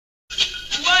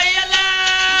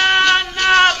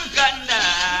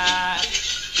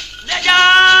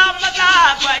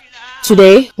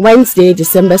Today, Wednesday,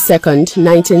 December 2nd,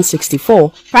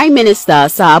 1964, Prime Minister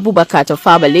Sir Abubakar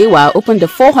Tafawa opened the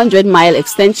 400-mile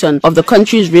extension of the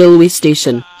country's railway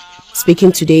station.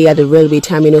 Speaking today at the railway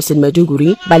terminus in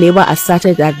Maiduguri, Balewa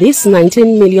asserted that this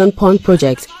 £19 million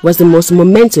project was the most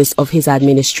momentous of his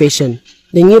administration.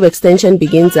 The new extension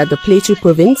begins at the Plateau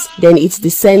province, then it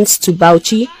descends to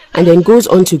Bauchi and then goes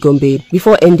on to Gombe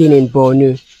before ending in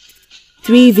Borno.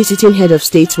 3 visiting head of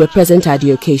states were present at the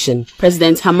occasion: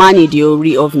 President Hamani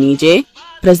Diori of Niger,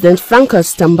 President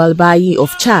Francois Tambalbayi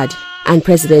of Chad, and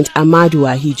President Amadou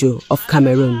Ahidjo of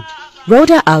Cameroon.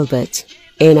 Rhoda Albert,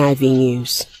 NIV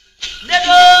News.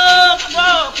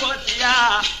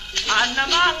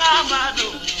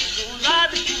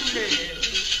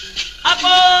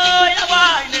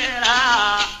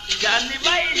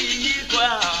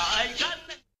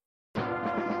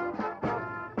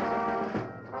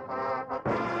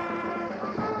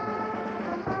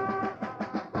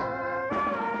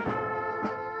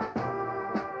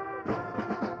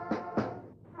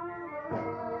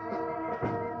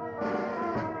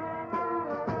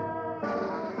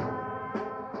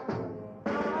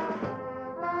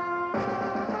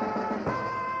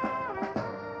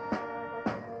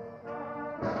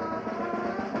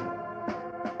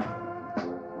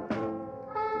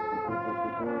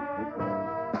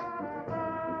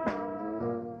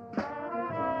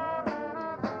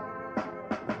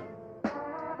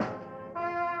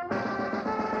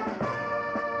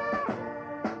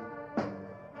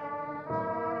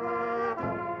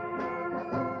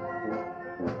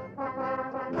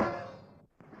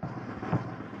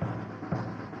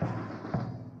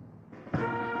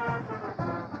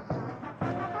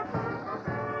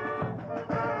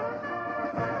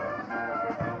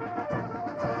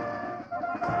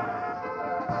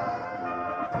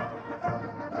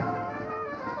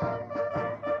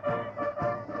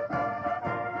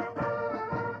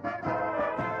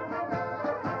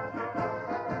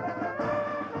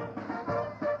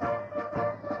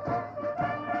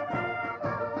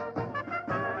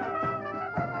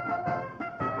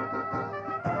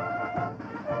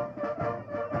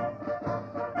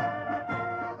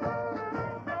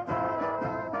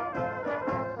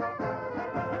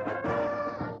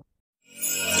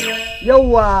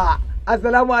 Yauwa,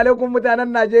 assalamu alaikum mutanen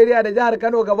Najeriya da jihar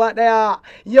Kano gaba daya.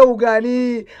 Yau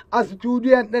gani a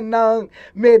studiyon din nan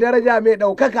mai daraja mai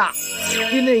daukaka.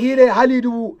 Shine hire Hali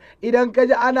Dubu. Idan ka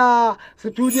ji ana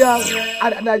studiyon a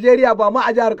Najeriya ba ma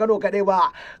a jihar Kano kadai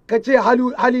ba, ka ce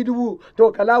Hali Dubu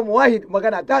to kalamu wahid,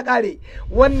 magana ta kare.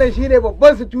 Wannan shine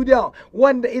babban studiyon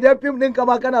wanda idan fim din ka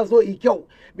ma kana so i kyau,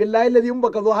 billahi lazi in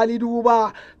baka zo Hali Dubu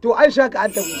ba to an sha ka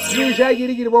an tafi. Ni sha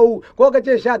girgir bahu, ko ka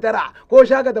ce 19, ko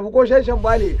sha ka tafi, ko shan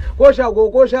bale, ko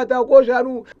shago, ko shata, ko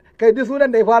shanu, kai duk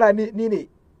sunan da ya fara ni ne,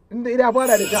 inda ina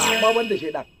fara da sha amma ban da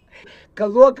shedan. Ka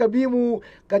zo ka bi mu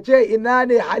ka ce ina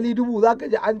ne Hali Dubu, za ka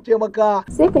ji an ce maka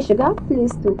sai ka shiga Play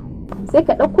Store, sai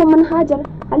ka ɗauko manhajar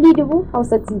Hali Dubu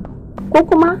Hausa TV, ko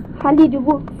kuma Hali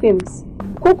Dubu Films,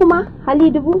 ko kuma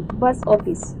Hali Dubu Bus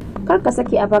Office. Kar ka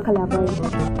sake a baka labari.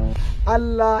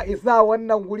 Allah isa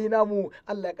wannan guri namu,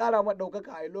 Allah ya ƙara ma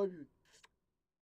ɗaukaka. I love you.